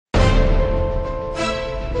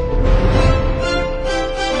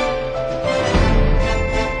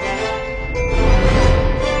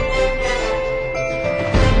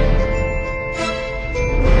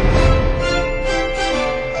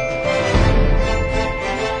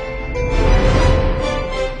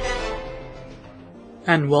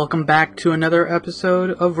And welcome back to another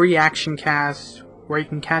episode of Reaction Cast, where you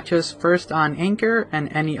can catch us first on Anchor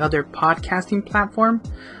and any other podcasting platform,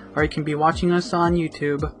 or you can be watching us on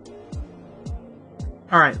YouTube.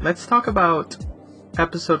 Alright, let's talk about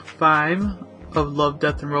episode 5 of Love,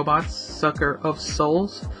 Death and Robots, Sucker of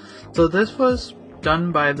Souls. So this was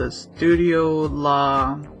done by the Studio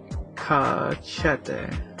La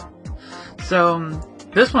Cachete. So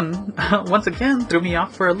this one, once again, threw me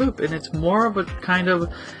off for a loop, and it's more of a kind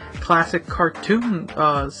of classic cartoon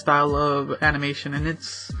style of animation, and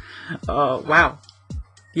it's, wow.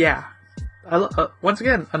 Yeah. Once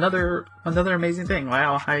again, another amazing thing.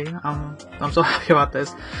 Wow, I'm so happy about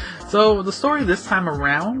this. So the story this time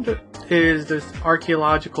around is this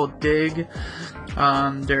archaeological dig.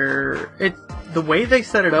 The way they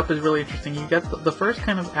set it up is really interesting. You get the first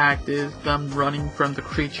kind of act is them running from the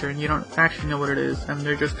creature, and you don't actually know what it is, and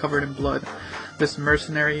they're just covered in blood. This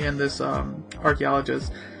mercenary and this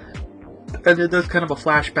archaeologist, and it does kind of a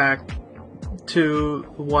flashback to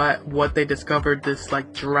what they discovered, this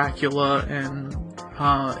like Dracula, and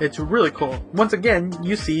it's really cool. Once again,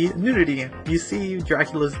 you see nudity. You see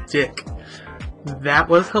Dracula's dick. That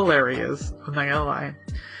was hilarious. I'm not gonna lie.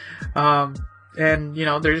 And you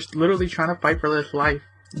know, they're just literally trying to fight for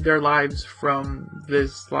their lives from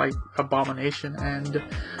this like abomination. And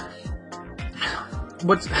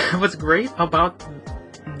what's great about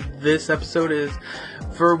this episode is,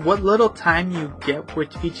 for what little time you get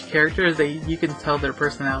with each character, you can tell their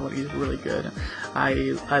personality is really good.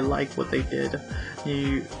 I like what they did.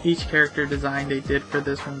 Each character design they did for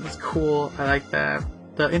this one was cool. I like that.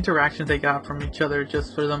 The interactions they got from each other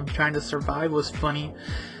just for them trying to survive was funny.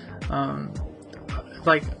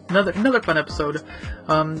 Like another fun episode.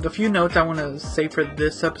 A few notes I want to say for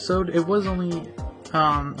this episode. It was only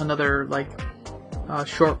another like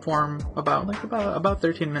short form, about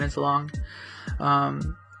 13 minutes long.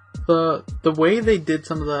 The way they did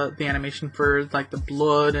some of the animation for like the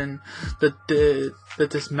blood and the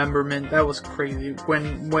dismemberment, that was crazy.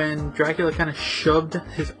 When Dracula kind of shoved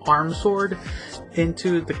his arm sword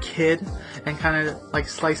into the kid and kind of like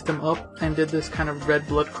sliced him up and did this kind of red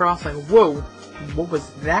blood cross, like whoa, what was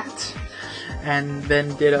that? And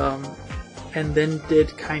then did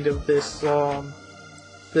kind of this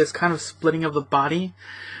kind of splitting of the body,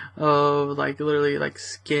 of like literally like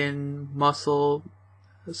skin, muscle,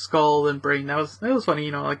 skull, and brain. It was funny,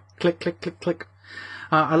 you know, like click click click click.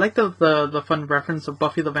 I like the fun reference of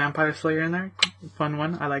Buffy the Vampire Slayer in there. Fun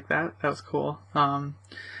one. I like that. That was cool. And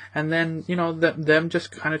then, you know, them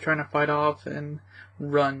just kind of trying to fight off and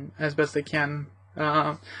run as best they can.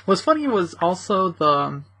 What's funny was also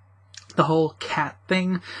the whole cat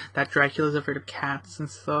thing, that Dracula's afraid of cats and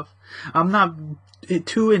stuff. I'm not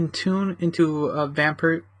too in tune into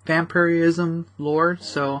vampirism lore,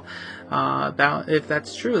 so if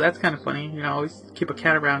that's true, that's kind of funny. You know, always keep a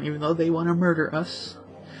cat around, even though they want to murder us.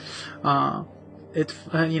 It's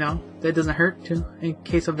you know, that doesn't hurt too in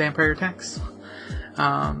case of vampire attacks.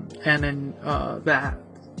 And then that.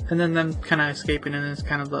 And then them kind of escaping, and it's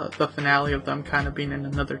kind of the finale of them kind of being in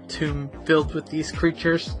another tomb filled with these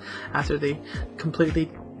creatures after they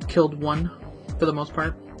completely killed one, for the most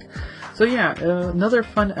part. So yeah, another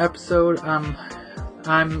fun episode. I'm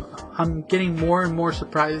getting more and more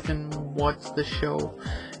surprised in what the show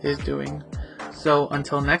is doing. So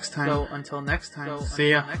until next time. See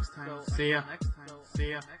ya.